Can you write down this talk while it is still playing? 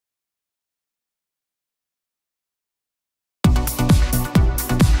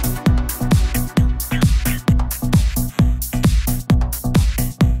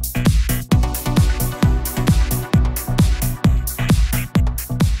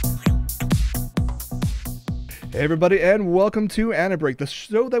Hey everybody, and welcome to AniBreak, the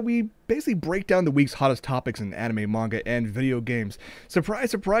show that we basically break down the week's hottest topics in anime, manga, and video games.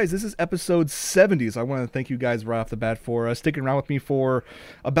 Surprise, surprise, this is episode 70, so I want to thank you guys right off the bat for sticking around with me for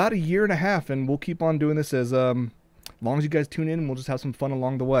about a year and a half, and we'll keep on doing this as long as you guys tune in, and we'll just have some fun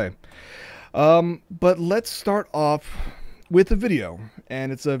along the way. But let's start off with a video,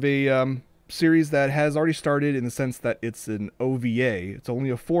 and it's of a series that has already started in the sense that it's an OVA. It's only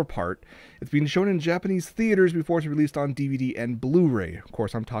a 4-part. It's being shown in Japanese theaters before it's released on DVD and Blu-ray. Of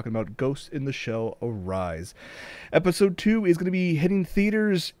course, I'm talking about Ghost in the Shell Arise. Episode 2 is going to be hitting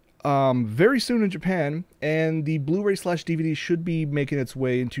theaters very soon in Japan, and the Blu-ray/DVD should be making its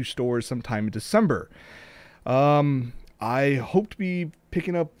way into stores sometime in December. I hope to be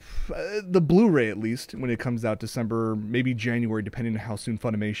picking up the Blu-ray at least when it comes out December, maybe January, depending on how soon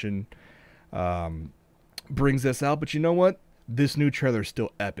Funimation brings this out. But you know what? This new trailer is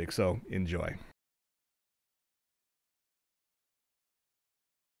still epic, so enjoy.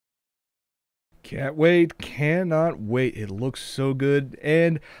 Can't wait, cannot wait. It looks so good,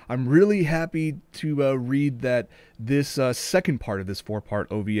 and I'm really happy to read that this second part of this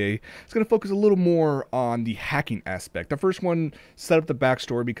 4-part OVA is going to focus a little more on the hacking aspect. The first one set up the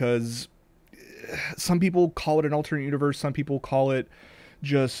backstory because some people call it an alternate universe, some people call it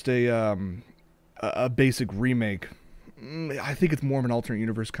just a basic remake. I think it's more of an alternate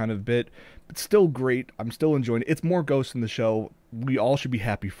universe kind of bit, but still great. I'm still enjoying it. It's more Ghost in the Shell. We all should be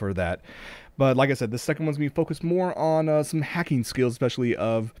happy for that. But like I said, the second one's going to be focused more on some hacking skills, especially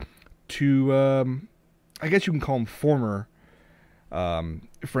of two, I guess you can call them former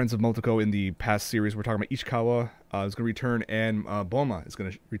friends of Motoko in the past series. We're talking about Ishikawa is going to return, and Boma is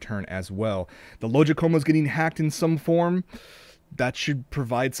going to return as well. The Logicoma is getting hacked in some form. That should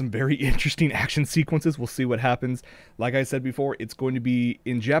provide some very interesting action sequences. We'll see what happens. Like I said before, it's going to be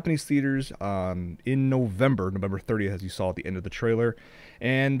in Japanese theaters in November 30th, as you saw at the end of the trailer.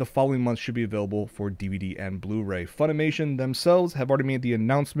 And the following month should be available for DVD and Blu-ray. Funimation themselves have already made the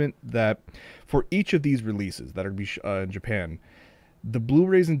announcement that for each of these releases that are going to be in Japan, the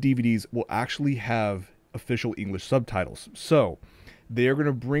Blu-rays and DVDs will actually have official English subtitles. So they are going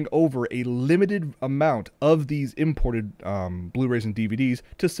to bring over a limited amount of these imported Blu-rays and DVDs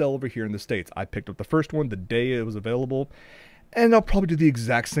to sell over here in the States. I picked up the first one the day it was available, and I'll probably do the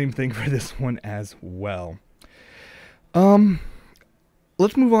exact same thing for this one as well.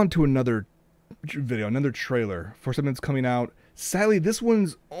 Let's move on to another video, another trailer for something that's coming out. Sadly, this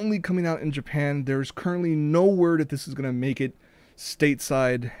one's only coming out in Japan. There's currently no word if this is going to make it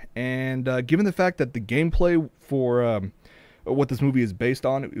stateside, and given the fact that the gameplay for what this movie is based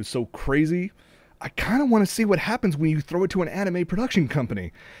on, it was so crazy, I kind of want to see what happens when you throw it to an anime production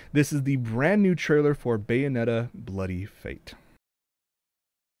company. This is the brand new trailer for Bayonetta Bloody Fate.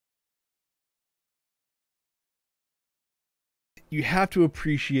 You have to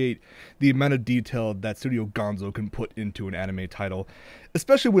appreciate the amount of detail that Studio Gonzo can put into an anime title,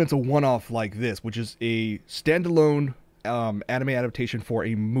 especially when it's a one-off like this, which is a standalone anime adaptation for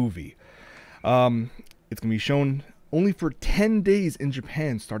a movie. It's going to be shown only for 10 days in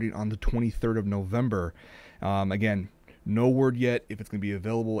Japan, starting on the 23rd of November. Again, no word yet if it's going to be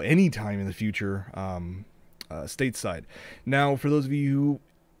available anytime in the future stateside. Now, for those of you who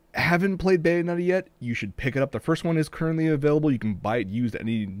haven't played Bayonetta yet, you should pick it up. The first one is currently available. You can buy it used at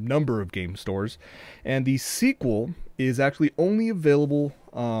any number of game stores. And the sequel is actually only available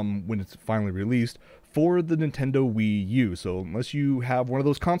when it's finally released for the Nintendo Wii U. So unless you have one of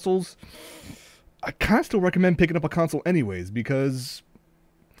those consoles, I kind of still recommend picking up a console anyways, because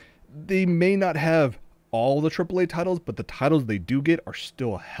they may not have all the AAA titles, but the titles they do get are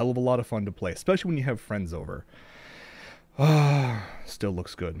still a hell of a lot of fun to play, especially when you have friends over. Still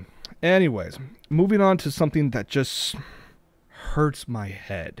looks good. Anyways, moving on to something that just hurts my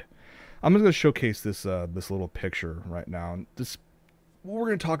head. I'm just going to showcase this this little picture right now. What we're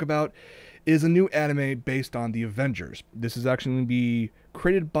going to talk about is a new anime based on the Avengers. This is actually going to be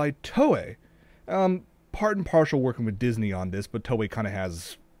created by Toei. Part and partial working with Disney on this, but Toei kind of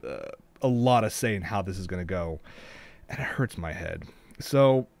has a lot of say in how this is going to go, and it hurts my head.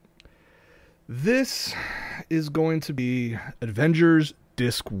 So this is going to be Avengers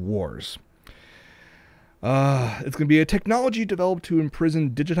Disc Wars. It's going to be a technology developed to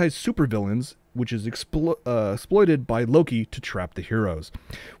imprison digitized supervillains, which is exploited by Loki to trap the heroes.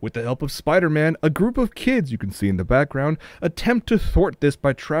 With the help of Spider-Man, a group of kids you can see in the background attempt to thwart this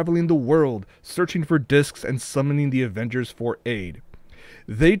by traveling the world, searching for discs and summoning the Avengers for aid.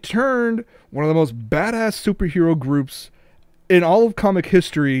 They turned one of the most badass superhero groups in all of comic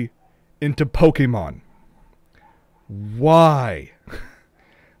history into Pokemon. Why?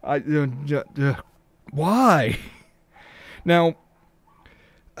 Why? Now,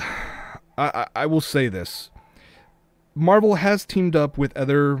 I will say this. Marvel has teamed up with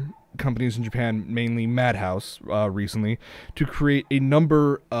other companies in Japan, mainly Madhouse, recently, to create a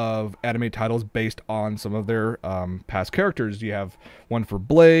number of anime titles based on some of their past characters. You have one for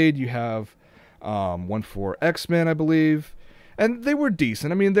Blade, you have one for X-Men, I believe, and they were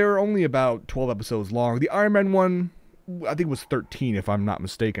decent. I mean, they were only about 12 episodes long. The Iron Man one, I think it was 13, if I'm not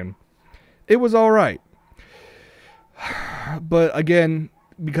mistaken. It was alright. But again,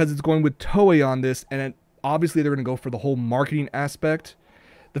 because it's going with Toei on this, and obviously they're going to go for the whole marketing aspect,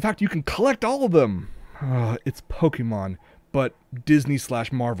 the fact you can collect all of them, it's Pokemon, but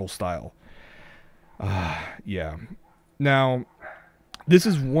Disney/Marvel style. Yeah. Now, this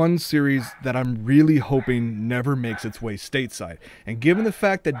is one series that I'm really hoping never makes its way stateside. And given the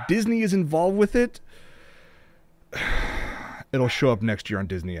fact that Disney is involved with it, it'll show up next year on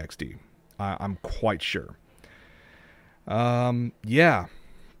Disney XD. I'm quite sure. Yeah.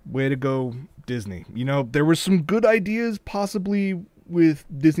 Way to go, Disney. You know, there were some good ideas possibly with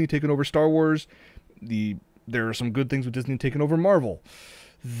Disney taking over Star Wars. There are some good things with Disney taking over Marvel.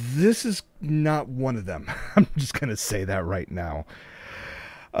 This is not one of them. I'm just going to say that right now.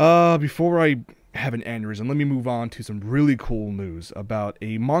 Before I have an aneurysm, let me move on to some really cool news about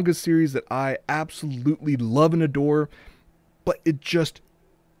a manga series that I absolutely love and adore, but it just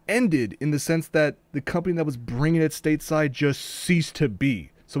ended in the sense that the company that was bringing it stateside just ceased to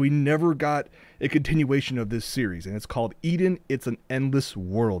be. So we never got a continuation of this series, and it's called Eden. It's an Endless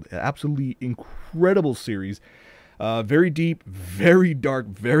World. An absolutely incredible series. Very deep, very dark,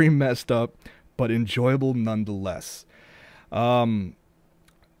 very messed up, but enjoyable nonetheless. The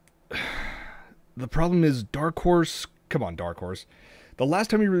problem is Dark Horse. Come on, Dark Horse. The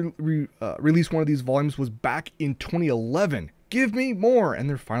last time we released one of these volumes was back in 2011. Give me more, and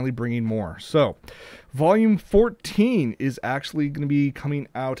they're finally bringing more. So, volume 14 is actually going to be coming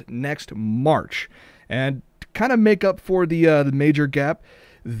out next March, and to kind of make up for the major gap,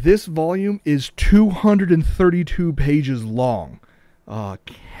 this volume is 232 pages long.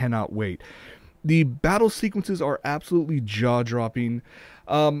 Cannot wait. The battle sequences are absolutely jaw-dropping.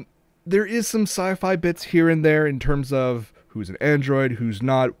 There is some sci-fi bits here and there in terms of who's an android, who's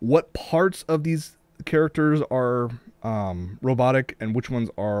not, what parts of these characters are robotic and which ones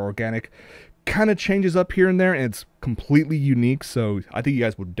are organic. Kind of changes up here and there, and it's completely unique, so I think you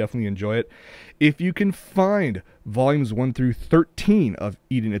guys would definitely enjoy it. If you can find volumes 1 through 13 of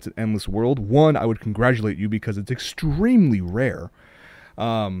Eden, It's an Endless World, one, I would congratulate you because it's extremely rare.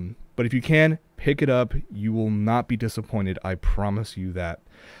 But if you can, pick it up. You will not be disappointed, I promise you that.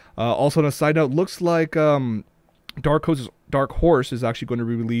 Also, on a side note, looks like Dark Horse is actually going to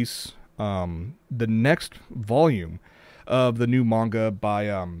release the next volume of the new manga by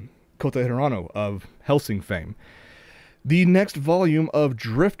Kota Hirano of Hellsing fame. The next volume of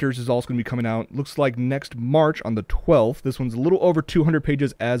Drifters is also going to be coming out, looks like next March on the 12th. This one's a little over 200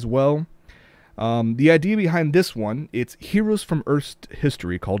 pages as well. The idea behind this one, it's heroes from Earth's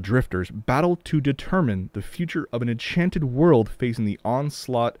history called Drifters battle to determine the future of an enchanted world facing the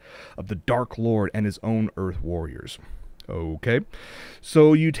onslaught of the Dark Lord and his own Earth warriors. Okay,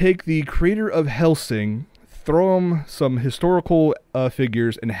 so you take the creator of Hellsing, throw him some historical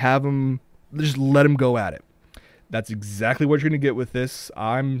figures, and have him, just let him go at it. That's exactly what you're going to get with this.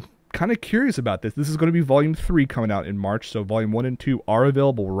 I'm kind of curious about this. This is going to be volume 3 coming out in March, so volume 1 and 2 are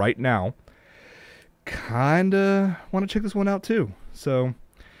available right now. Kinda want to check this one out too. So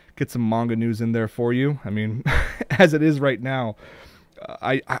get some manga news in there for you. I mean, as it is right now,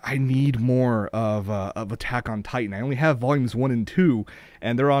 I need more of Attack on Titan. I only have volumes 1 and 2,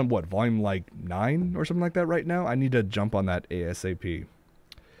 and they're on what, volume like 9 or something like that right now. I need to jump on that ASAP.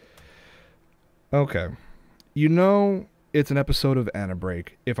 Okay, you know it's an episode of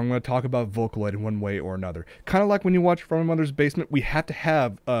AniBreak if I'm going to talk about Vocaloid in one way or another. Kind of like when you watch From My Mother's Basement, we had to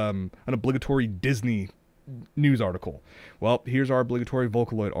have an obligatory Disney news article. Well, here's our obligatory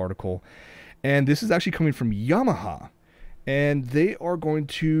Vocaloid article. And this is actually coming from Yamaha. And they are going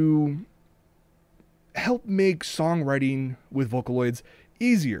to help make songwriting with Vocaloids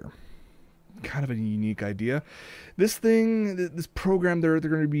easier. Kind of a unique idea. This program they're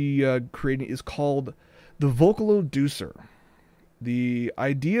going to be creating is called the Vocaloducer. The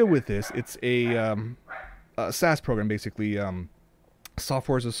idea with this, it's a SaaS program, basically,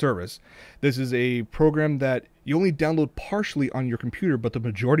 software as a service. This is a program that you only download partially on your computer, but the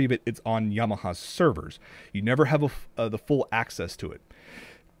majority of it's on Yamaha's servers. You never have the full access to it.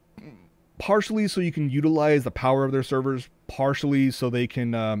 Partially so you can utilize the power of their servers, partially so they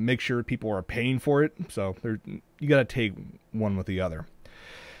can make sure people are paying for it. So you got to take one with the other.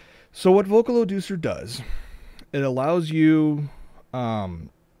 So what Vocaloducer does, it allows you,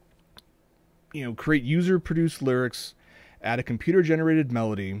 create user-produced lyrics, add a computer-generated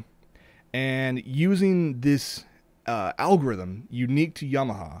melody, and using this algorithm unique to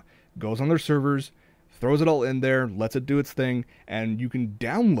Yamaha, goes on their servers, throws it all in there, lets it do its thing, and you can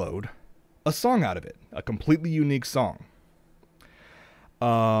download a song out of it, a completely unique song.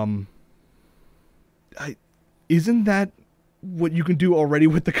 Isn't that what you can do already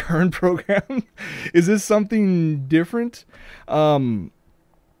with the current program? Is this something different? I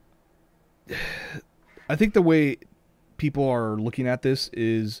think the way people are looking at this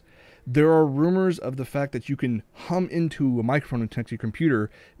is there are rumors of the fact that you can hum into a microphone and connect to your computer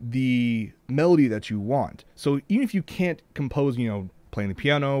the melody that you want. So even if you can't compose, playing the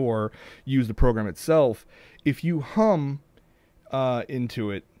piano or use the program itself, if you hum into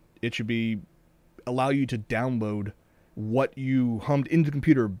it, it should allow you to download what you hummed into the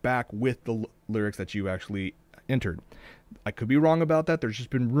computer back with the lyrics that you actually entered. I could be wrong about that. There's just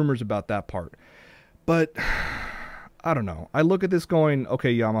been rumors about that part. But I don't know. I look at this going,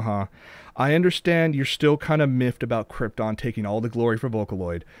 okay, Yamaha, I understand you're still kind of miffed about Krypton taking all the glory for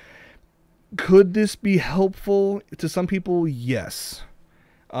Vocaloid. Could this be helpful to some people? Yes.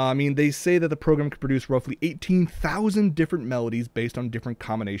 They say that the program could produce roughly 18,000 different melodies based on different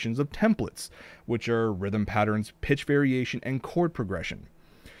combinations of templates, which are rhythm patterns, pitch variation, and chord progression.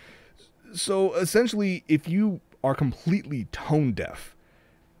 So essentially, if you are completely tone deaf,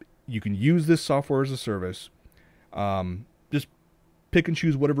 you can use this software as a service. Just pick and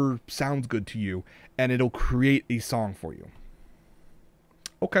choose whatever sounds good to you, and it'll create a song for you.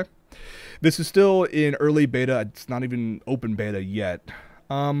 Okay. This is still in early beta. It's not even open beta yet.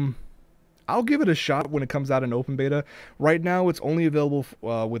 I'll give it a shot when it comes out in open beta. Right now, it's only available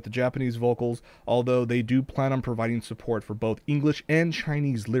with the Japanese vocals, although they do plan on providing support for both English and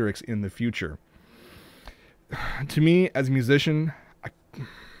Chinese lyrics in the future. To me, as a musician,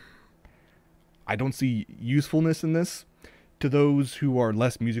 I don't see usefulness in this. To those who are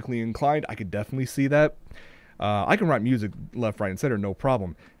less musically inclined, I could definitely see that. I can write music left, right, and center, no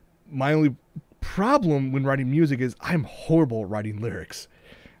problem. My only problem when writing music is I'm horrible at writing lyrics.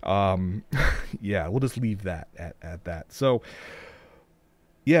 Yeah, we'll just leave that at that. So,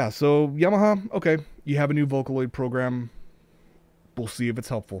 yeah, so Yamaha, okay, you have a new Vocaloid program. We'll see if it's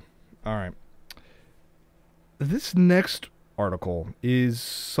helpful. All right. This next article is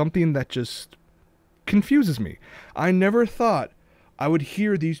something that just confuses me. I never thought I would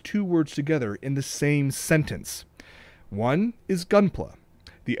hear these two words together in the same sentence. One is Gunpla.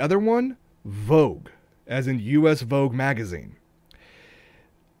 The other one, Vogue, as in US Vogue magazine.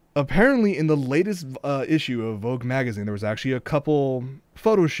 Apparently, in the latest issue of Vogue magazine, there was actually a couple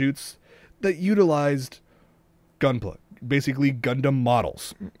photo shoots that utilized Gunpla, basically Gundam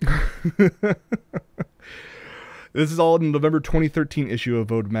models. This is all in the November 2013 issue of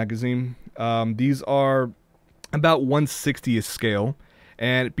Vogue magazine. These are about 1/60th scale.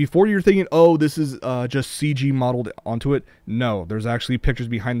 And before you're thinking, oh, this is just CG modeled onto it, no, there's actually pictures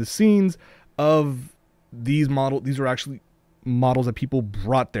behind the scenes of these models. These are actually models that people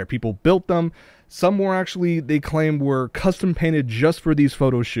brought there. People built them. Some were actually, they claim, were custom painted just for these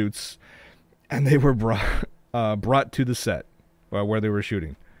photo shoots, and they were brought to the set where they were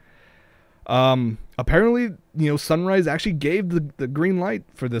shooting. Apparently, Sunrise actually gave the green light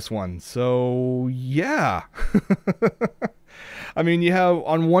for this one. So, yeah. You have,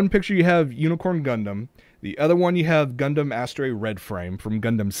 on one picture, you have Unicorn Gundam. The other one, you have Gundam Astray Red Frame from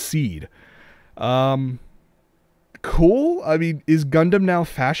Gundam Seed. Cool. Is Gundam now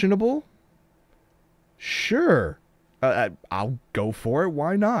fashionable? Sure. I'll go for it.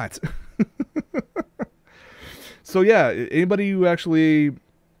 Why not? So, yeah, anybody who actually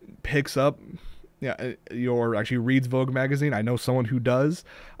picks up, or actually reads Vogue magazine, I know someone who does.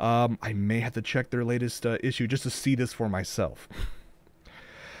 I may have to check their latest issue just to see this for myself.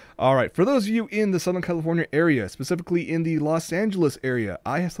 All right, for those of you in the Southern California area, specifically in the Los Angeles area,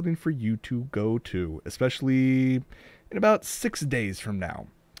 I have something for you to go to, especially in about 6 days from now.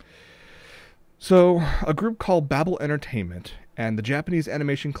 So, a group called Babel Entertainment and the Japanese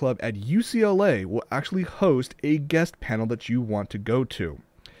Animation Club at UCLA will actually host a guest panel that you want to go to,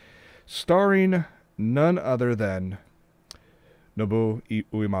 starring none other than Nobuo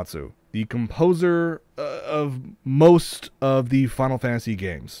Uematsu, the composer of most of the Final Fantasy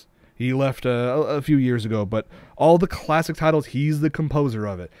games. He left a few years ago, but all the classic titles, he's the composer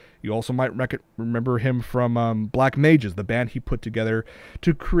of it. You also might remember him from Black Mages, the band he put together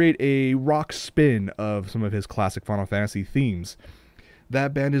to create a rock spin of some of his classic Final Fantasy themes.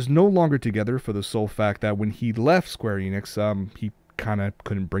 That band is no longer together for the sole fact that when he left Square Enix, he kind of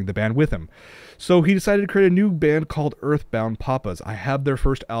couldn't bring the band with him. So he decided to create a new band called Earthbound Papas. I have their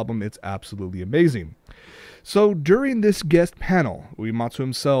first album. It's absolutely amazing. So during this guest panel, Uematsu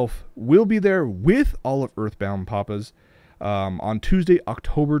himself will be there with all of Earthbound Papas on Tuesday,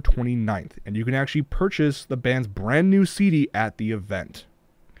 October 29th. And you can actually purchase the band's brand new CD at the event.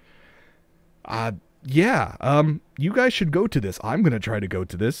 You guys should go to this. I'm going to try to go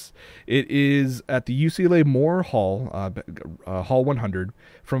to this. It is at the UCLA Moore Hall, Hall 100,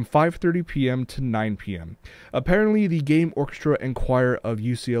 from 5:30 p.m. to 9 p.m. Apparently, the Game Orchestra and Choir of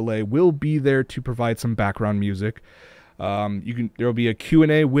UCLA will be there to provide some background music. There will be a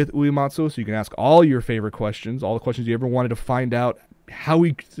Q&A with Uematsu, so you can ask all your favorite questions, all the questions you ever wanted to find out how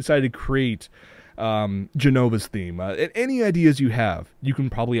he decided to create Genova's theme. Any ideas you have, you can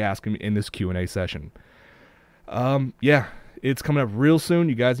probably ask him in this Q&A session. Yeah, it's coming up real soon.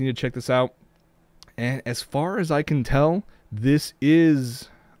 You guys need to check this out. And as far as I can tell, this is,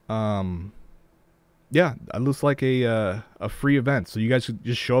 yeah, it looks like a free event. So you guys should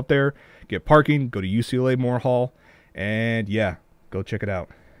just show up there, get parking, go to UCLA Moore Hall, and yeah, go check it out.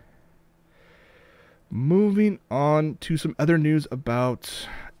 Moving on to some other news about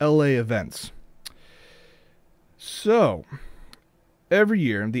LA events. So, every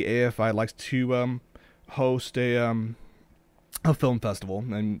year, the AFI likes to host a film festival.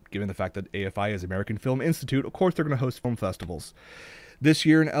 And given the fact that AFI is American Film Institute, of course they're going to host film festivals. This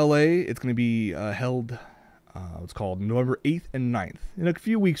year in LA, it's going to be held, it's called November 8th and 9th, in a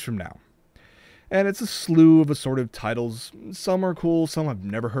few weeks from now. And it's a slew of assorted titles. Some are cool, some I've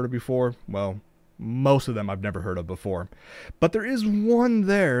never heard of before. Well, most of them I've never heard of before. But there is one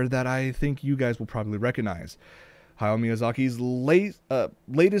there that I think you guys will probably recognize. Hayao Miyazaki's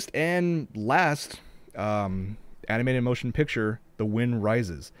latest and last animated motion picture, The Wind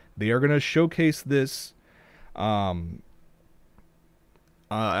Rises. They are going to showcase this actually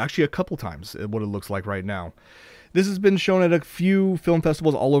a couple times, what it looks like right now. This has been shown at a few film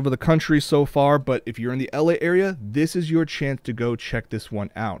festivals all over the country so far, but if you're in the LA area, this is your chance to go check this one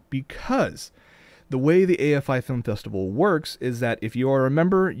out, because the way the AFI Film Festival works is that if you are a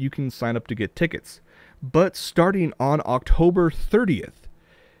member, you can sign up to get tickets. But starting on October 30th,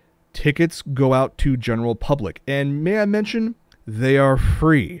 tickets go out to general public. And may I mention, they are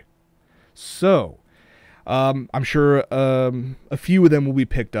free. So, I'm sure a few of them will be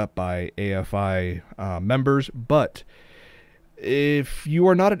picked up by AFI members. But if you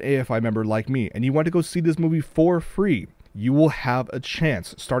are not an AFI member like me and you want to go see this movie for free, you will have a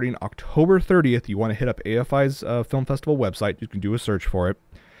chance. Starting October 30th, you want to hit up AFI's Film Festival website. You can do a search for it.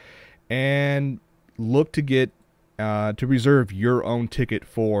 And look to get to reserve your own ticket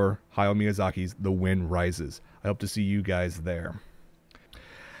for Hayao Miyazaki's The Wind Rises. I hope to see you guys there.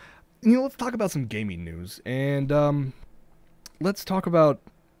 Let's talk about some gaming news, and let's talk about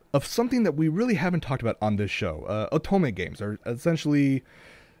something that we really haven't talked about on this show. Otome games are essentially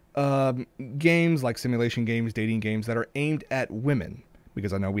games like simulation games, dating games that are aimed at women,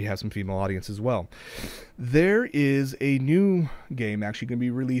 because I know we have some female audience as well. There is a new game actually going to be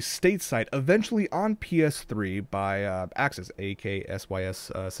released stateside eventually on PS3 by Axis, aka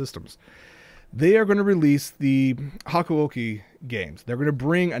SYS Systems. They are going to release the Hakuoki games. They're going to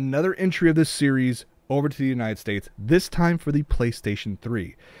bring another entry of this series over to the United States, this time for the PlayStation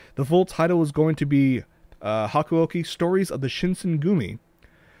 3. The full title is going to be Hakuoki Stories of the Shinsengumi.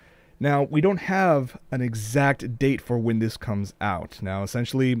 Now, we don't have an exact date for when this comes out. Now,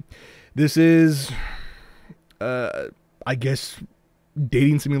 essentially, this is, I guess,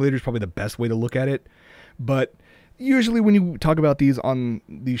 dating simulator is probably the best way to look at it. But usually when you talk about these on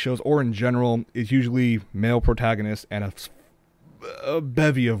these shows, or in general, it's usually male protagonists and a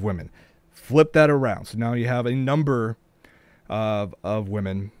bevy of women. Flip that around. So now you have a number of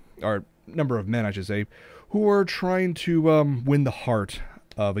women, or number of men, I should say, who are trying to win the heart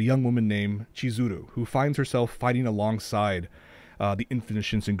of a young woman named Chizuru, who finds herself fighting alongside the infamous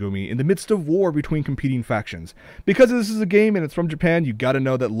Shinsengumi in the midst of war between competing factions. Because this is a game and it's from Japan, you gotta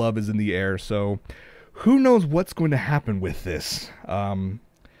know that love is in the air, so who knows what's going to happen with this.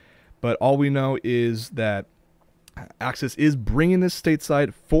 But all we know is that Axis is bringing this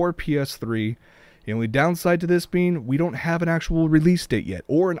stateside for PS3. The only downside to this being we don't have an actual release date yet,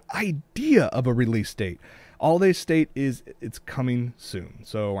 or an idea of a release date. All they state is it's coming soon.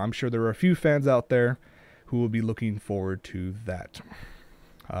 So I'm sure there are a few fans out there who will be looking forward to that.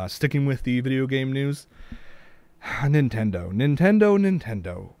 Sticking with the video game news,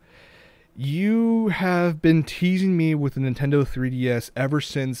 Nintendo. You have been teasing me with the Nintendo 3DS ever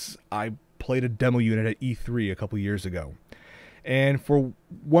since I played a demo unit at E3 a couple years ago. And for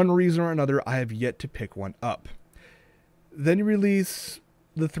one reason or another, I have yet to pick one up. Then you release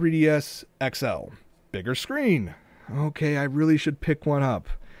the 3DS XL. Bigger screen. Okay, I really should pick one up.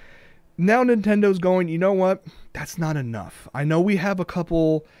 Now Nintendo's going, you know what? That's not enough. I know we have a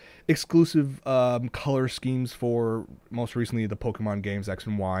couple exclusive color schemes for, most recently, the Pokemon games X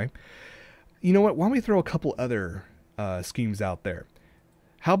and Y. You know what? Why don't we throw a couple other schemes out there?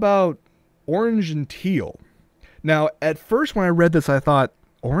 How about orange and teal? Now, at first when I read this, I thought,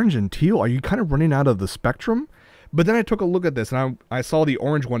 orange and teal? Are you kind of running out of the spectrum? But then I took a look at this, and I saw the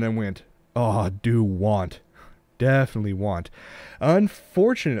orange one and went, oh, do want. Definitely want.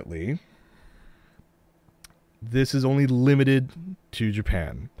 Unfortunately, this is only limited to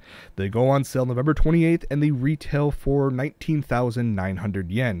Japan. They go on sale November 28th, and they retail for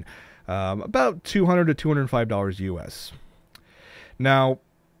 19,900 yen. About $200 to $205 US. Now,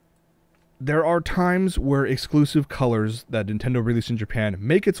 there are times where exclusive colors that Nintendo released in Japan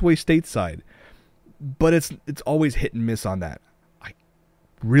make its way stateside, but it's always hit and miss on that. I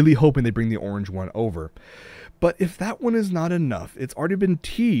really hoping they bring the orange one over. But if that one is not enough, it's already been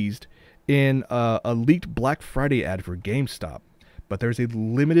teased in a leaked Black Friday ad for GameStop. But there's a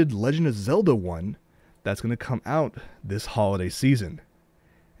limited Legend of Zelda one that's going to come out this holiday season.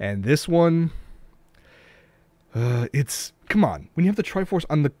 And this one, come on, when you have the Triforce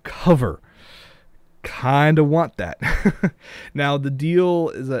on the cover, kind of want that. Now, the deal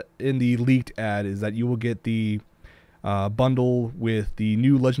is that in the leaked ad is that you will get the bundle with the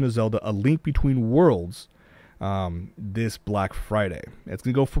new Legend of Zelda, A Link Between Worlds, this Black Friday. It's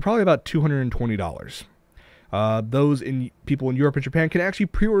going to go for probably about $220. People in Europe and Japan can actually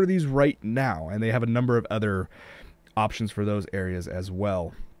pre-order these right now, and they have a number of other options for those areas as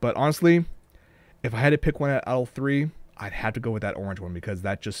well. But honestly, if I had to pick one out of three, I'd have to go with that orange one because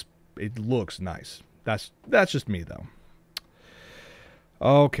it looks nice. That's just me though.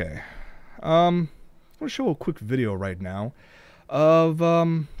 Okay, I'm gonna show a quick video right now of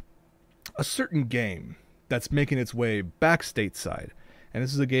a certain game that's making its way back stateside, and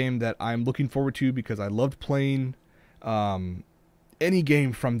this is a game that I'm looking forward to because I loved playing any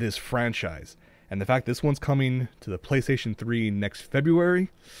game from this franchise. And the fact this one's coming to the PlayStation 3 next February,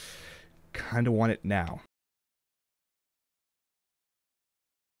 kind of want it now.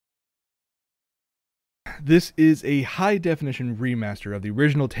 This is a high-definition remaster of the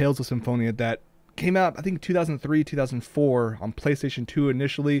original Tales of Symphonia that came out, I think, 2003, 2004 on PlayStation 2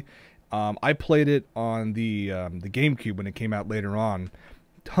 initially. I played it on the GameCube when it came out later on.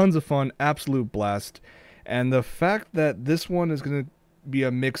 Tons of fun, absolute blast. And the fact that this one is going to be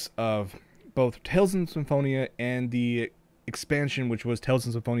a mix of both Tales of Symphonia and the expansion, which was Tales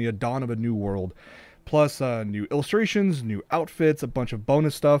of Symphonia Dawn of a New World, plus new illustrations, new outfits, a bunch of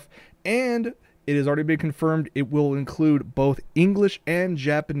bonus stuff, and it has already been confirmed it will include both English and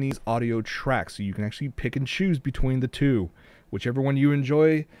Japanese audio tracks, so you can actually pick and choose between the two. Whichever one you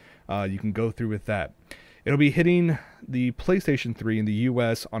enjoy, you can go through with that. It'll be hitting the PlayStation 3 in the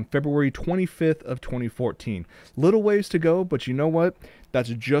US on February 25th of 2014. Little ways to go, but you know what? That's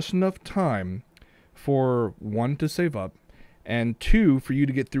just enough time for, one, to save up, and two, for you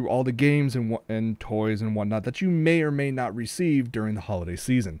to get through all the games and toys and whatnot that you may or may not receive during the holiday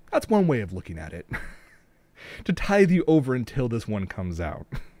season. That's one way of looking at it. To tide you over until this one comes out.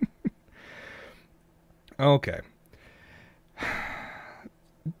 Okay.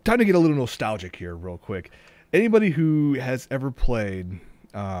 Time to get a little nostalgic here real quick. Anybody who has ever played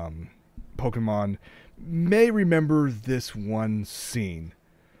Pokemon may remember this one scene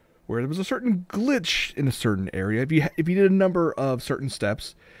where there was a certain glitch in a certain area. If you did a number of certain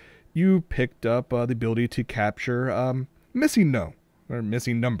steps, you picked up the ability to capture missing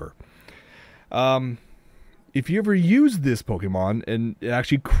number. If you ever used this Pokemon and it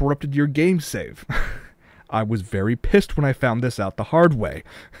actually corrupted your game save, I was very pissed when I found this out the hard way.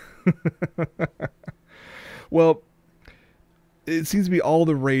 Well, it seems to be all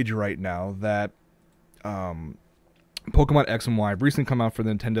the rage right now that Pokemon X and Y have recently come out for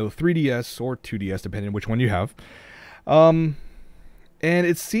the Nintendo 3DS or 2DS, depending on which one you have. And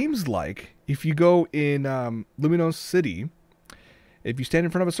it seems like if you go in Luminos City, if you stand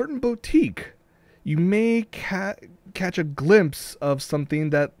in front of a certain boutique, you may catch a glimpse of something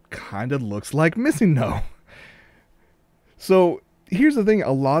that kind of looks like Missing No. So here's the thing,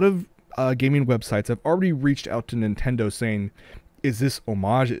 a lot of gaming websites have already reached out to Nintendo saying, is this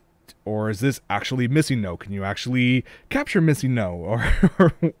homage or is this actually Missing No? Can you actually capture Missing No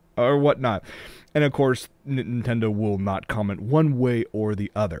or whatnot? And of course, Nintendo will not comment one way or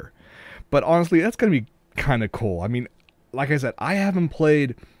the other. But honestly, that's going to be kind of cool. I mean, like I said, I haven't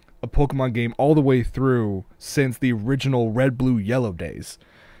played a Pokemon game all the way through since the original Red, Blue, Yellow days.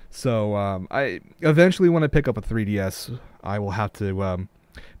 So I eventually, when I pick up a 3DS, I will have to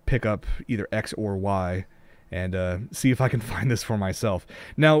pick up either X or Y and see if I can find this for myself.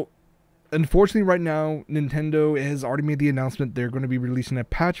 Now, unfortunately, right now, Nintendo has already made the announcement they're going to be releasing a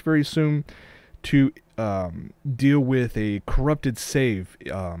patch very soon to deal with a corrupted save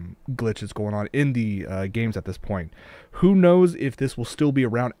glitch that's going on in the games at this point. Who knows if this will still be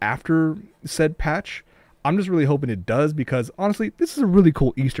around after said patch? I'm just really hoping it does, because honestly, this is a really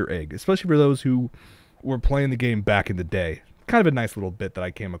cool Easter egg, especially for those who were playing the game back in the day. Kind of a nice little bit that I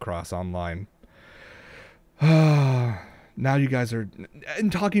came across online. Now you guys are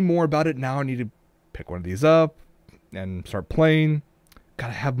talking more about it. Now I need to pick one of these up and start playing.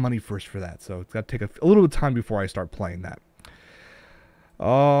 Gotta have money first for that, so it's gotta take a little bit of time before I start playing that.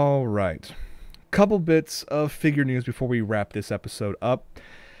 Alright. Couple bits of figure news before we wrap this episode up.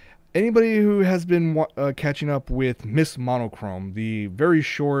 Anybody who has been catching up with Miss Monochrome, the very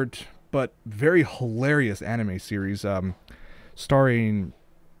short but very hilarious anime series starring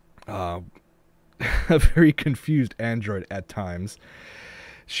a very confused android at times,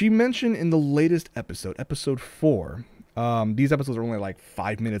 she mentioned in the latest episode, episode 4, these episodes are only like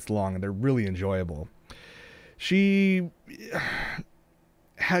 5 minutes long and they're really enjoyable. She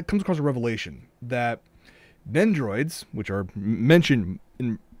comes across a revelation that Nendroids, which are mentioned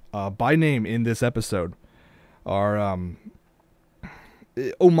in by name in this episode, are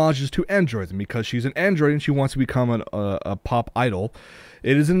homages to androids. And because she's an android and she wants to become a pop idol,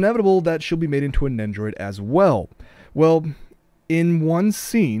 it is inevitable that she'll be made into a Nendroid as well. Well, in one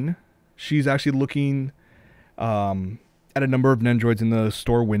scene, she's actually looking at a number of Nendroids in the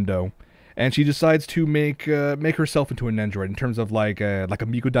store window, and she decides to make herself into a Nendroid in terms of like a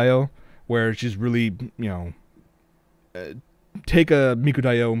Miku, where she's really, you know, take a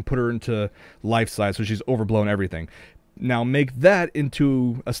Miku and put her into life size, so she's overblown everything. Now make that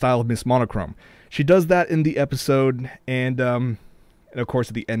into a style of Miss Monochrome. She does that in the episode, and of course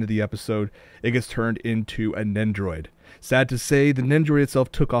at the end of the episode, it gets turned into a Nendroid. Sad to say, the Nendroid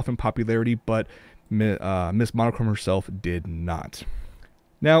itself took off in popularity, but Miss Monochrome herself did not.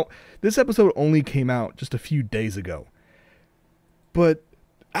 Now, this episode only came out just a few days ago, but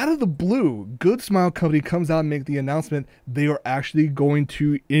out of the blue, Good Smile Company comes out and make the announcement they are actually going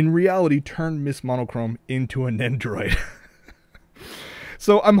to, in reality, turn Miss Monochrome into a Nendroid.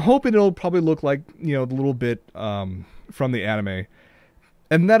 So I'm hoping it'll probably look like, you know, the little bit from the anime,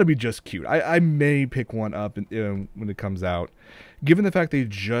 and that'll be just cute. I may pick one up when it comes out. Given the fact they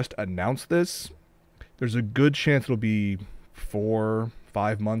just announced this, there's a good chance it'll be 4-5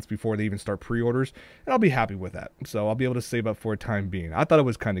 months before they even start pre-orders, and I'll be happy with that. So I'll be able to save up for a time being. I thought it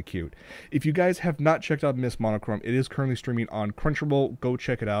was kind of cute. If you guys have not checked out Miss Monochrome, it is currently streaming on Crunchyroll. Go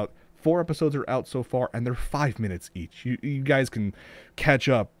check it out. 4 episodes are out so far, and they're 5 minutes each. You guys can catch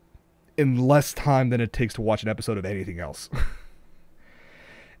up in less time than it takes to watch an episode of anything else.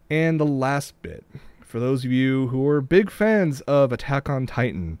 And the last bit, for those of you who are big fans of Attack on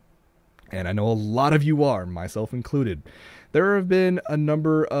Titan, and I know a lot of you are, myself included, there have been a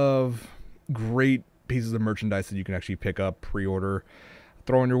number of great pieces of merchandise that you can actually pick up, pre-order,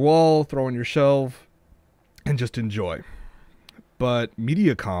 throw on your wall, throw on your shelf, and just enjoy. But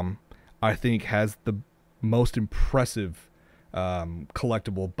Mediacom, I think, has the most impressive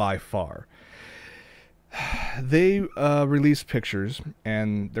collectible by far. They released pictures,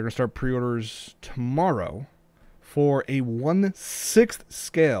 and they're going to start pre-orders tomorrow for a 1/6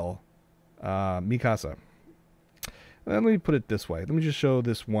 scale Mikasa. Let me put it this way. Let me just show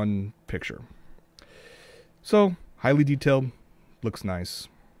this one picture. So, highly detailed, looks nice.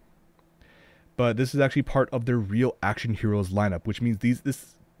 But this is actually part of their Real Action Heroes lineup, which means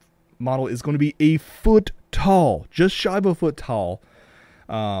this model is going to be a foot tall, just shy of a foot tall.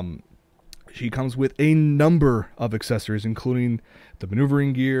 She comes with a number of accessories, including the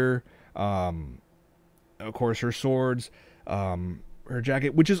maneuvering gear, of course her swords, her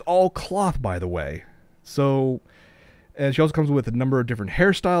jacket, which is all cloth, by the way. So, and she also comes with a number of different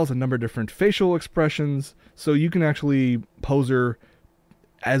hairstyles, a number of different facial expressions, so you can actually pose her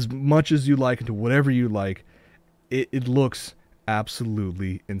as much as you like into whatever you like. It looks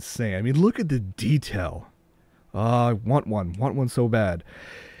absolutely insane. I mean, look at the detail. I want one so bad.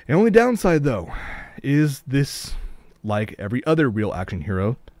 The only downside, though, is this, like every other Real Action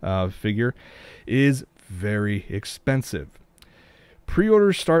Hero figure, is very expensive.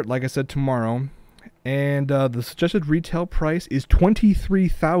 Pre-orders start, like I said, tomorrow, and the suggested retail price is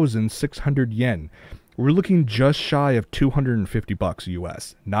 23,600 yen. We're looking just shy of $250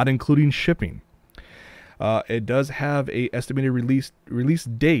 US, not including shipping. It does have a estimated release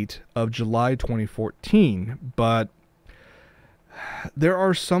date of July 2014, but There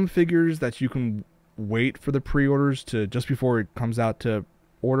are some figures that you can wait for the pre-orders to just before it comes out to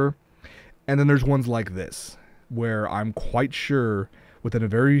order, and then there's ones like this where I'm quite sure within a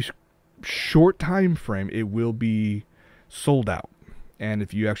very short time frame it will be sold out. And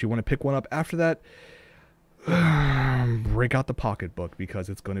if you actually want to pick one up after that, break out the pocketbook, because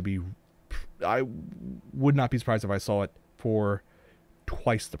it's going to be, I would not be surprised if I saw it for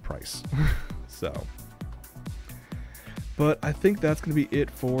twice the price. So, but I think that's going to be it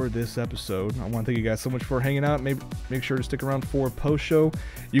for this episode. I want to thank you guys so much for hanging out. Maybe make sure to stick around for post-show.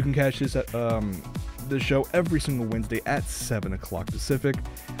 You can catch this at the show every single Wednesday at 7 o'clock Pacific.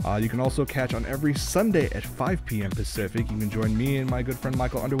 You can also catch on every Sunday at 5 p.m. Pacific. You can join me and my good friend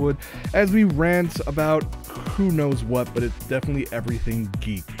Michael Underwood as we rant about who knows what, but it's definitely everything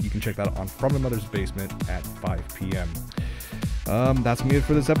geek. You can check that out on From the Mother's Basement at 5 p.m. That's me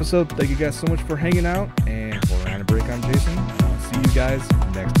for this episode. Thank you guys so much for hanging out, and for AniBreak, I'm Jason. I'll see you guys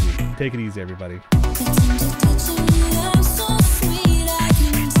next week. Take it easy, everybody.